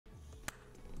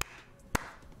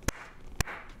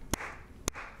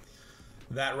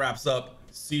that wraps up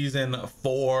season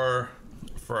 4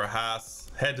 for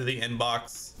Haas. Head to the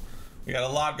inbox. We got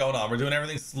a lot going on. We're doing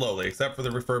everything slowly except for the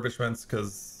refurbishments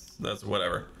because that's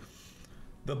whatever.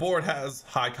 The board has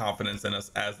high confidence in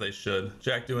us, as they should.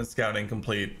 Jack doing scouting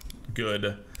complete.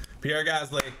 Good. Pierre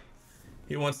Gasly,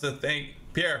 he wants to thank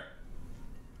Pierre.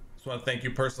 Just want to thank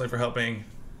you personally for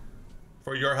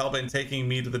your help in taking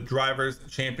me to the Drivers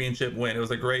Championship win. It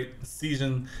was a great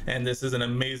season, and this is an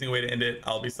amazing way to end it.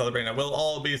 I'll be celebrating. I will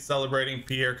all be celebrating.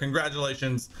 Pierre,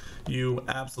 congratulations. You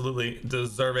absolutely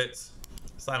deserve it.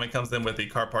 Simon comes in with the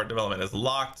car part development is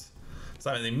locked.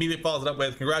 Simon immediately follows it up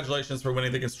with congratulations for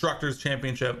winning the Constructors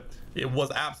Championship. It was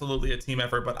absolutely a team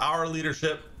effort, but our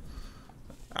leadership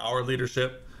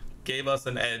gave us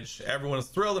an edge. Everyone is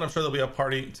thrilled, and I'm sure there'll be a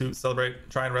party to celebrate.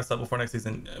 Try and rest up before next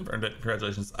season. Earned it.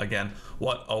 Congratulations again.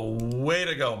 What a way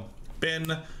to go.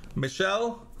 Ben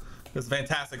Michel, it was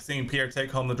fantastic seeing Pierre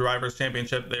take home the Drivers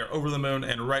Championship. They are over the moon,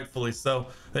 and rightfully so.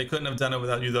 They couldn't have done it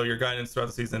without you, though. Your guidance throughout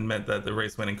the season meant that the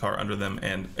race winning car under them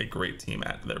and a great team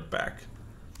at their back.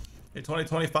 The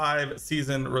 2025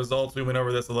 season results, we went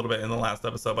over this a little bit in the last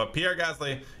episode, but Pierre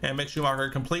Gasly and Mick Schumacher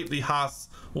complete the Haas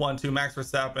 1-2. Max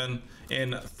Verstappen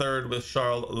in third with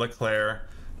Charles Leclerc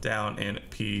down in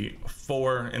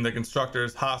P4. In the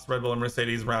constructors, Haas, Red Bull, and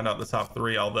Mercedes round out the top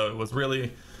 3, although it was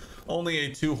really only a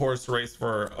 2-horse race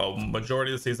for a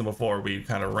majority of the season before we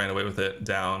kind of ran away with it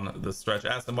down the stretch.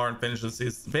 Aston Martin finishes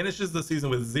the season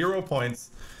with 0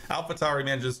 points. AlphaTauri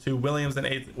manages 2, Williams in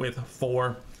 8th with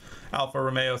 4. Alfa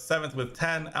Romeo 7th with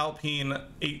 10, Alpine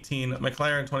 18,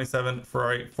 McLaren 27,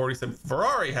 Ferrari 47.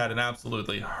 Ferrari had an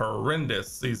absolutely horrendous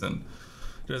season.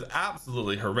 Just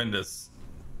absolutely horrendous.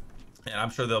 And I'm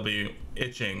sure they'll be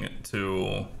itching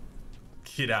to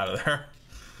get out of there.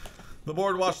 The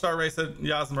board watched our race at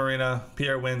Yas Marina.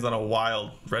 Pierre wins on a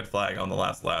wild red flag on the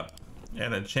last lap.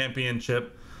 And a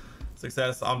championship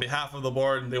success on behalf of the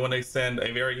board. They want to extend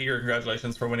a very eager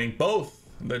congratulations for winning both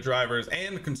the Drivers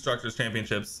and Constructors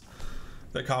Championships.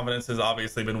 The confidence has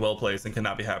obviously been well placed and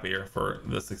cannot be happier for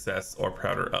the success or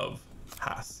prouder of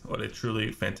Haas. What a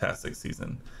truly fantastic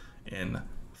season in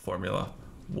Formula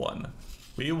 1.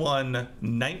 We won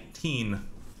 19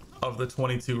 of the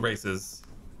 22 races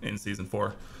in season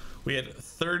 4. We had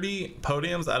 30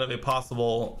 podiums out of a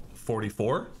possible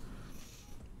 44.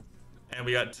 And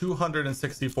we got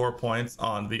 264 points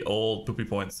on the old poopy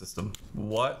points system.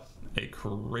 What a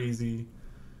crazy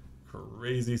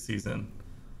season.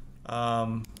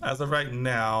 As of right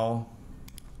now,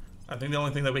 I think the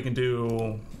only thing that we can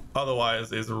do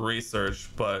otherwise is research,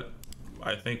 but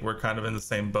I think we're kind of in the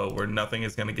same boat where nothing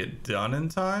is going to get done in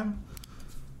time.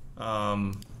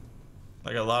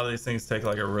 Like a lot of these things take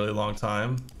like a really long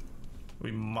time.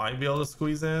 We might be able to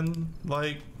squeeze in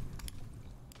like,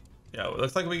 yeah, it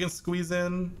looks like we can squeeze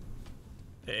in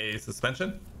a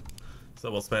suspension.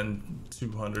 So we'll spend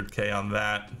 200k on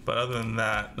that. But other than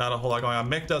that, not a whole lot going on.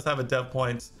 Mick does have a dev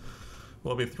point.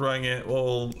 We'll be throwing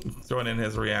in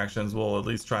his reactions. We'll at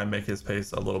least try and make his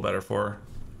pace a little better for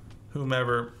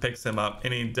whomever picks him up.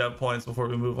 Any dev points before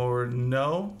we move forward?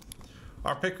 No.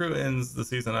 Our pit crew ends the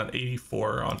season at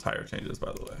 84 on tire changes,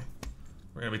 by the way.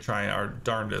 We're gonna be trying our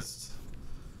darndest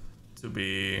to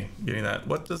be getting that.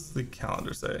 What does the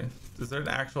calendar say? Is there an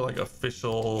actual like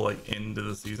official like end to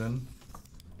the season?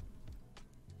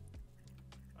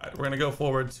 All right, we're gonna go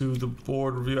forward to the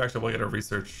board review. Actually, we'll get our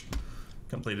research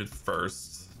completed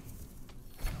first.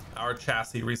 Our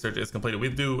chassis research is completed. We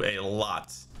do a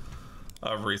lot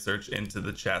of research into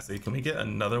the chassis. Can we get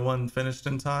another one finished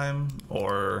in time,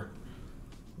 or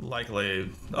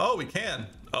likely? Oh, we can.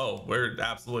 Oh, we're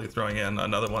absolutely throwing in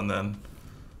another one then.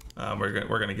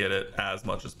 We're gonna get it as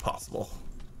much as possible.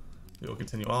 We will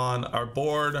continue on. Our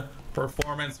board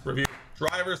performance review.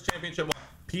 Drivers Championship 1.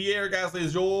 Pierre Gasly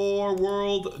is your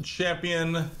world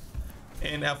champion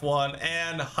in F1,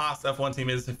 and Haas F1 team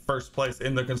is first place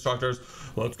in the constructors.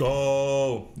 Let's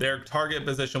go. Their target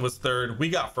position was 3rd. We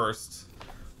got 1st.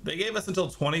 They gave us until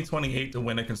 2028 to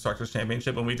win a constructors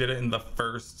championship, and we did it in the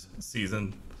first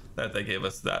season that they gave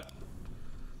us that.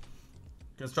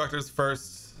 Constructors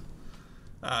first.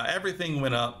 Everything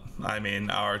went up. I mean,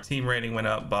 our team rating went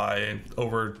up by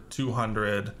over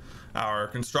 200. Our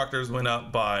constructors went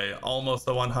up by almost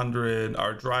 100.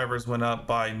 Our drivers went up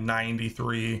by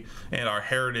 93, and our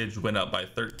heritage went up by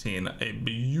 13. A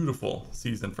beautiful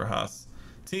season for Haas.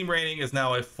 Team rating is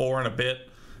now a 4 and a bit.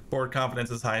 Board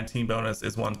confidence is high, and team bonus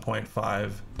is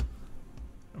 $1.5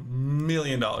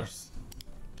 million.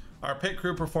 Our pit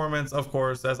crew performance, of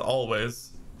course, as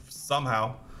always,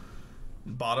 somehow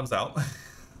bottoms out.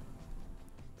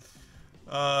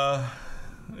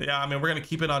 Yeah, I mean, we're gonna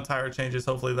keep it on tire changes.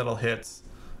 Hopefully that'll hit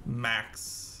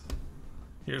max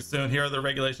here soon. Here are the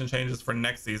regulation changes for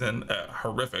next season.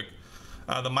 Horrific.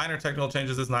 The minor technical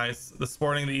changes is nice. The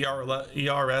sporting, the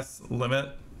ERS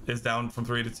limit is down from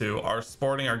 3 to 2. Our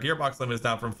gearbox limit is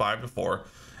down from 5 to 4.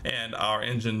 And our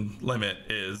engine limit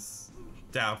is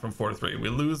down from 4 to 3. We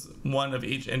lose one of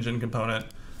each engine component.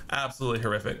 Absolutely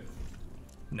horrific.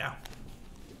 Now,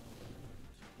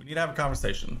 we need to have a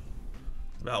conversation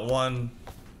about one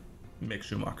Mick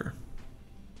Schumacher.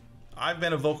 I've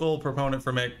been a vocal proponent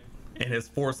for Mick in his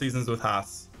 4 seasons with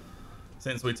Haas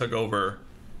since we took over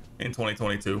in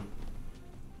 2022.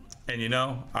 And you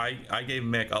know, I gave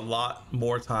Mick a lot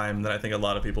more time than I think a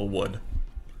lot of people would.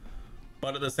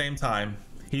 But at the same time,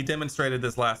 he demonstrated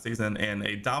this last season in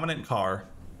a dominant car,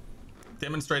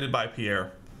 demonstrated by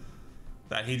Pierre,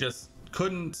 that he just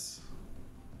couldn't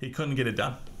get it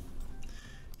done.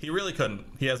 He really couldn't.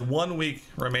 He has 1 week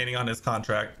remaining on his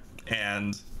contract,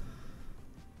 and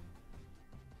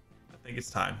I think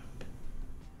it's time.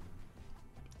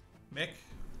 Mick,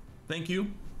 thank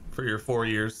you for your 4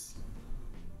 years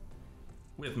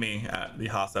with me at the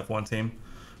Haas F1 team.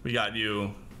 We got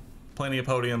you plenty of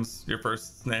podiums your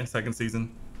first and second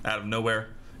season out of nowhere,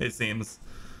 it seems.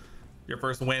 Your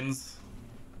first wins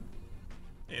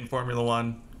in Formula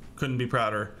One. Couldn't be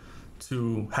prouder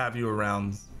to have you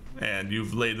around, and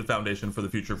you've laid the foundation for the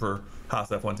future for Haas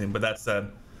F1 team. But that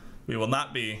said, we will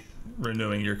not be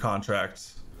renewing your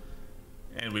contract,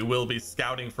 and we will be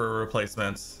scouting for a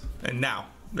replacement. And now,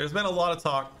 there's been a lot of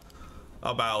talk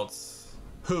about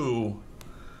who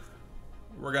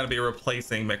we're going to be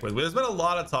replacing Mick with. There's been a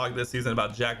lot of talk this season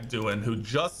about Jack Doohan, who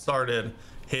just started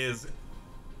his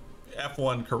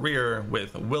F1 career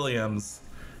with Williams,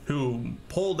 who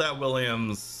pulled that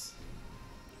Williams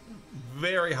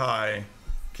very high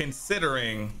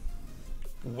considering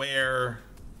where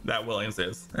that Williams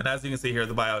is. And as you can see here,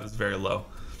 the buyout is very low.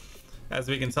 As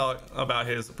we can tell about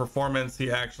his performance, he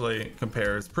actually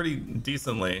compares pretty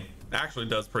decently, actually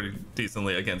does pretty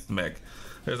decently against Mick.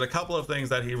 There's a couple of things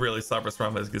that he really suffers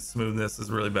from. His smoothness is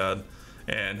really bad,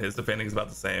 and his defending is about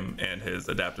the same, and his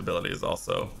adaptability is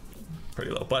also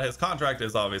pretty low. But his contract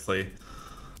is obviously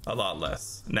a lot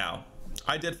less. Now,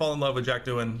 I did fall in love with Jack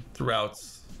Doohan throughout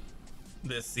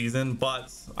this season,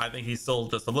 but I think he's still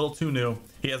just a little too new.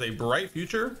 He has a bright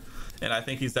future, and I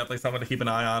think he's definitely someone to keep an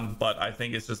eye on, but I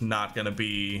think it's just not going to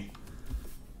be,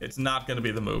 it's not going to be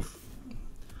the move.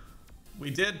 We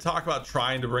did talk about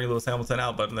trying to bring Lewis Hamilton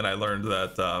out, but then I learned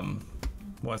that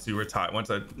once they retire,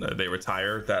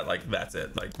 that like that's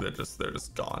it, like they're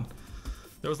just gone.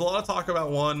 There was a lot of talk about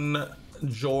one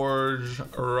George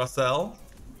Russell,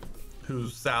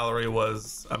 whose salary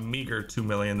was a meager $2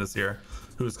 million this year,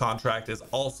 whose contract is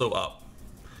also up.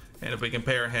 And if we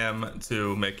compare him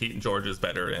to Mick, Keaton, George is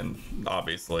better in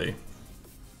obviously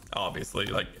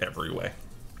like every way.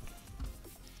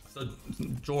 So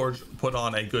George put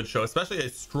on a good show, especially a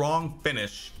strong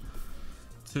finish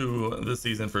to the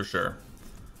season for sure.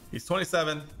 He's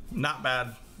 27, not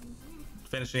bad,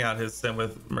 finishing out his stint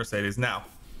with Mercedes. Now,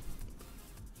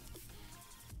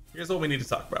 here's what we need to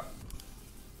talk about.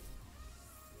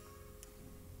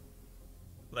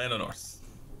 Lando Norris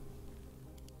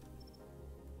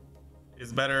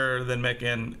is better than Mick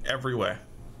in every way,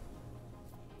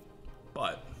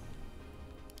 but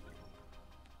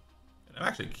I'm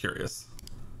actually curious.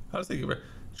 How does he get better?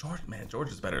 George, man, George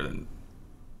is better than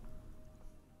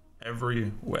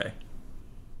every way.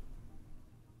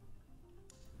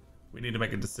 We need to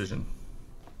make a decision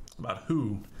about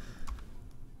who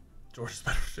George is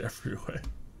better in every way.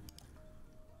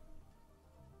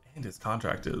 And his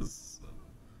contract is,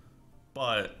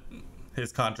 but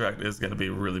his contract is going to be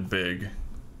really big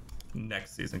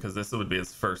next season because this would be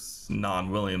his first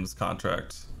non-Williams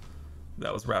contract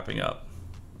that was wrapping up.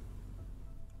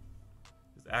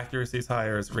 His accuracy is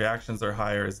higher, his reactions are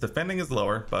higher, his defending is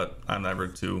lower, but I'm never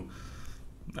too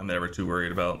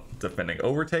worried about defending.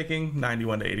 Overtaking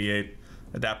 91 to 88,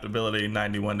 adaptability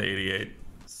 91 to 88,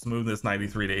 smoothness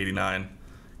 93 to 89.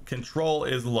 Control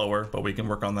is lower, but we can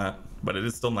work on that, but it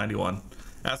is still 91.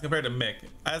 As compared to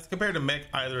Mick,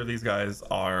 either of these guys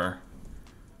are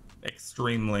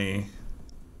extremely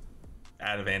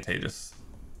advantageous.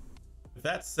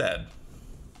 That said,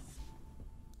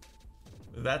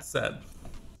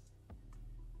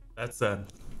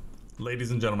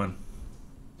 ladies and gentlemen,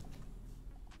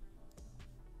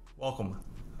 welcome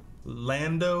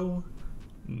Lando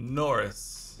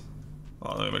Norris.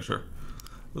 Oh, let me make sure.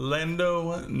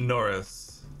 Lando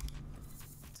Norris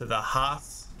to the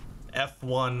Haas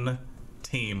F1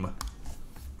 team.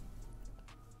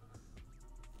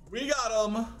 We got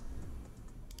him.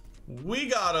 We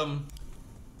got him.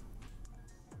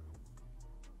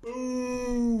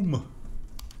 Boom.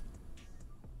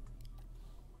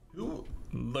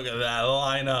 Look at that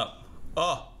lineup.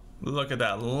 Oh, look at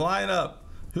that lineup.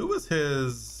 Who was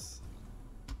his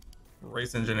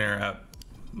race engineer at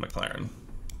McLaren,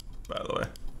 by the way?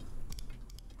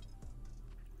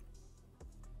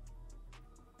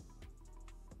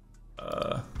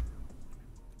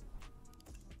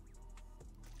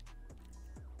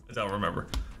 I don't remember.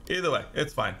 Either way,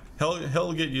 it's fine.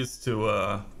 He'll get used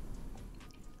to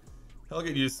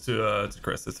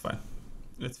Chris. It's fine.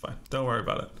 It's fine. Don't worry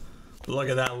about it. Look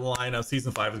at that lineup.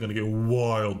 Season 5 is gonna get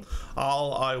wild.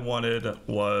 All I wanted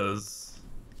was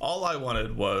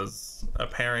a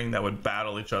pairing that would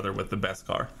battle each other with the best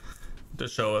car to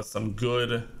show us some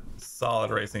good,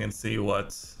 solid racing and see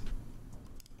what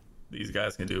these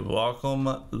guys can do.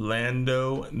 Welcome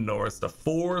Lando Norris, the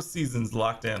 4 seasons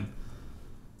locked in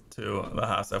to the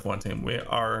Haas F1 team.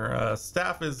 Our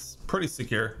staff is pretty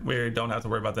secure. We don't have to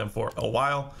worry about them for a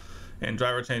while. And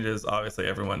driver changes, obviously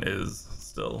everyone is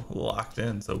still locked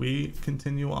in. So we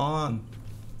continue on.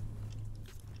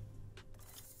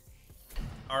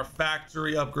 Our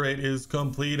factory upgrade is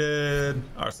completed.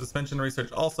 Our suspension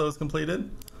research also is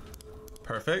completed.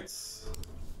 Perfect.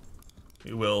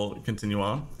 We will continue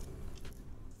on.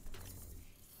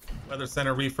 Weather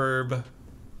center refurb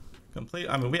complete.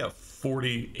 I mean, we have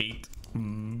 $48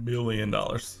 million.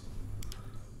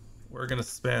 We're gonna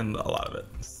spend a lot of it.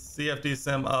 CFD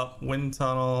sim up, wind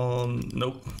tunnel,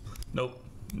 nope.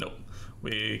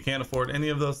 We can't afford any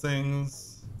of those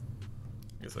things.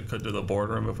 I guess I could do the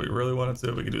boardroom if we really wanted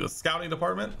to. We could do the scouting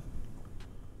department.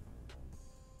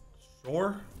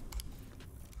 Sure.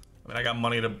 I mean, I got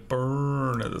money to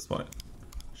burn at this point.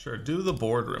 Sure, do the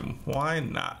boardroom. Why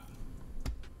not?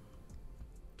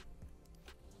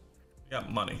 We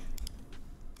got money.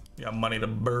 We got money to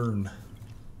burn.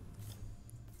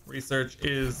 Research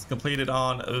is completed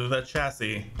on the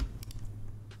chassis.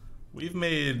 We've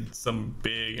made some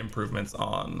big improvements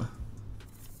on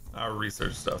our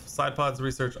research stuff. Side pods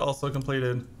research also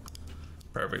completed.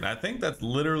 Perfect. I think that's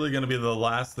literally going to be the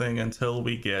last thing until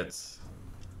we get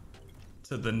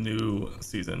to the new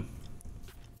season.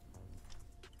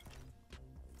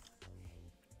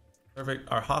 Perfect.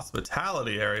 Our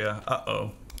hospitality area.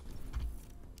 Uh-oh.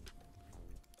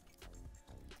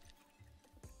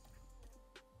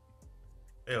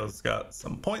 Dale's got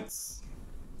some points.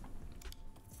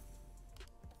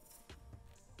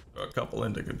 Got a couple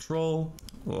into control.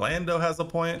 Lando has a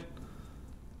point.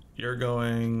 You're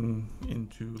going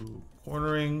into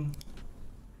cornering.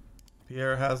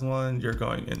 Pierre has one. You're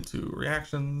going into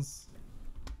reactions.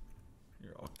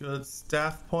 You're all good.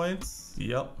 Staff points.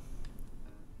 Yep.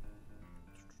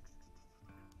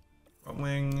 Front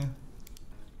wing.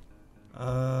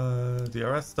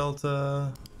 DRS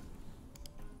Delta.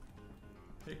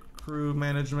 Pick crew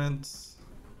management.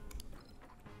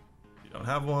 You don't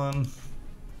have one.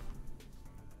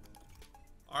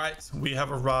 All right, we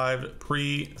have arrived.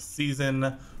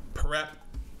 Pre-season prep.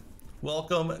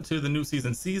 Welcome to the new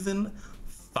season. Season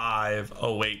 5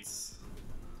 awaits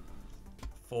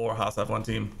for Haas F1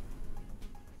 team.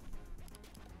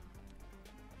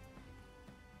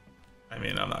 I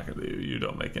mean, I'm not gonna do. You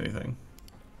don't make anything.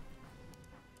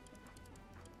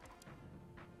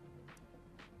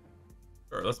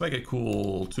 Sure, let's make it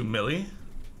cool. 2 milli.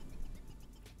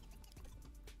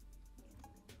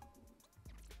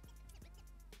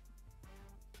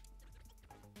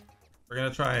 We're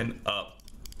gonna try and up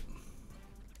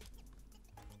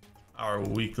our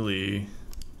weekly.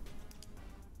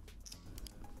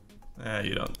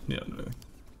 You don't do anything.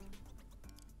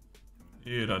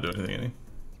 You don't do anything.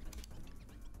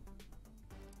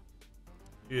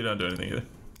 You don't do anything either.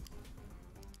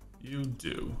 You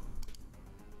do.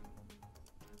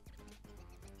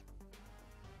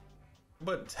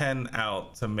 Put 10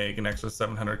 out to make an extra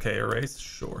 700k a race.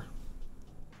 Sure.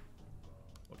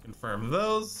 We'll confirm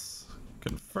those.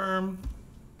 Confirm.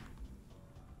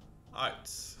 All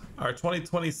right. Our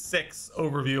 2026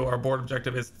 overview. Our board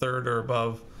objective is 3rd or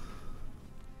above.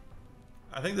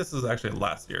 I think this is actually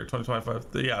last year,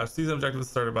 2025. Yeah, our season objective is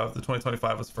 3rd or above. The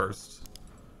 2025 was 1st.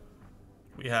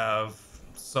 We have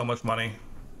so much money.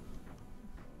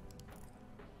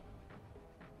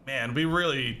 Man, we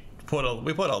really put a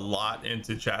lot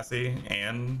into chassis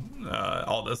and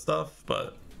all this stuff,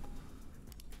 but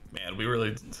man,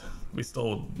 we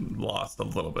still lost a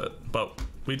little bit, but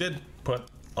we did put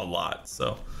a lot,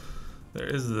 so there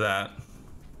is that.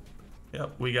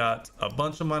 Yep, we got a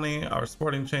bunch of money. Our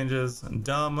sporting changes,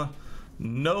 dumb.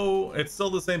 No, it's still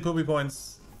the same poopy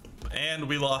points, and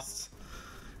we lost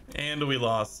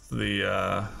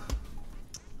the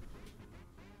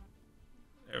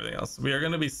everything else. We are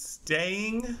going to be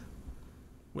staying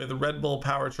with Red Bull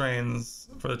powertrains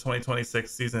for the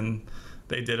 2026 season.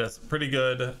 they did us pretty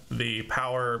good. The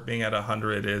power being at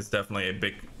 100 is definitely a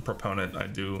big proponent. I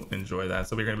do enjoy that.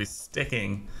 So we're going to be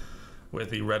sticking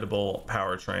with the Red Bull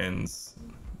powertrains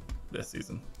this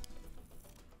season.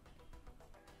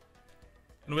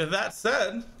 And with that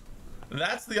said,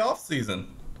 that's the off season.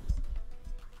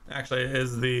 Actually, it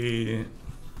is the...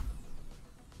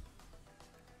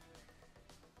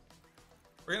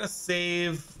 We're gonna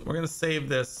save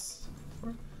this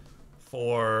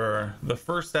for the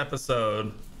first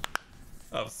episode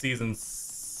of season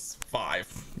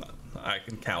 5. I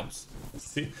can count.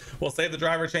 See, we'll save the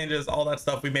driver changes, all that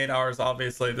stuff. We made ours,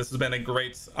 obviously. This has been a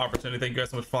great opportunity. Thank you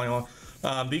guys so much for following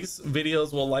along. These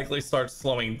videos will likely start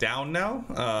slowing down now.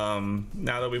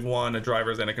 Now that we've won a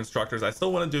drivers and a constructors, I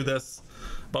still want to do this,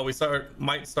 but we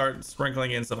might start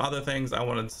sprinkling in some other things. I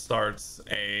wanted to start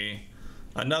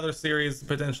another series,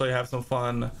 potentially have some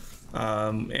fun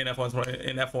in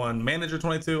F1 Manager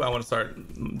 22. I want to start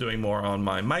doing more on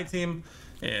my team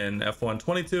in F1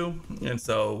 22, and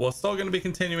so we're still going to be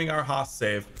continuing our Haas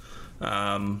save.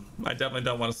 I definitely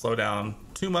don't want to slow down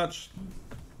too much,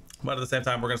 but at the same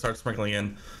time, we're going to start sprinkling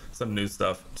in some new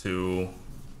stuff to,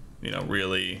 you know,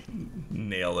 really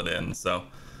nail it in. So,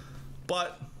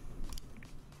 but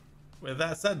with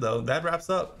that said, though, that wraps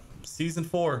up season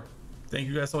 4. Thank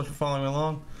you guys so much for following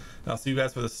along. I'll see you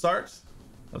guys for the start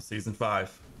of season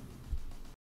 5.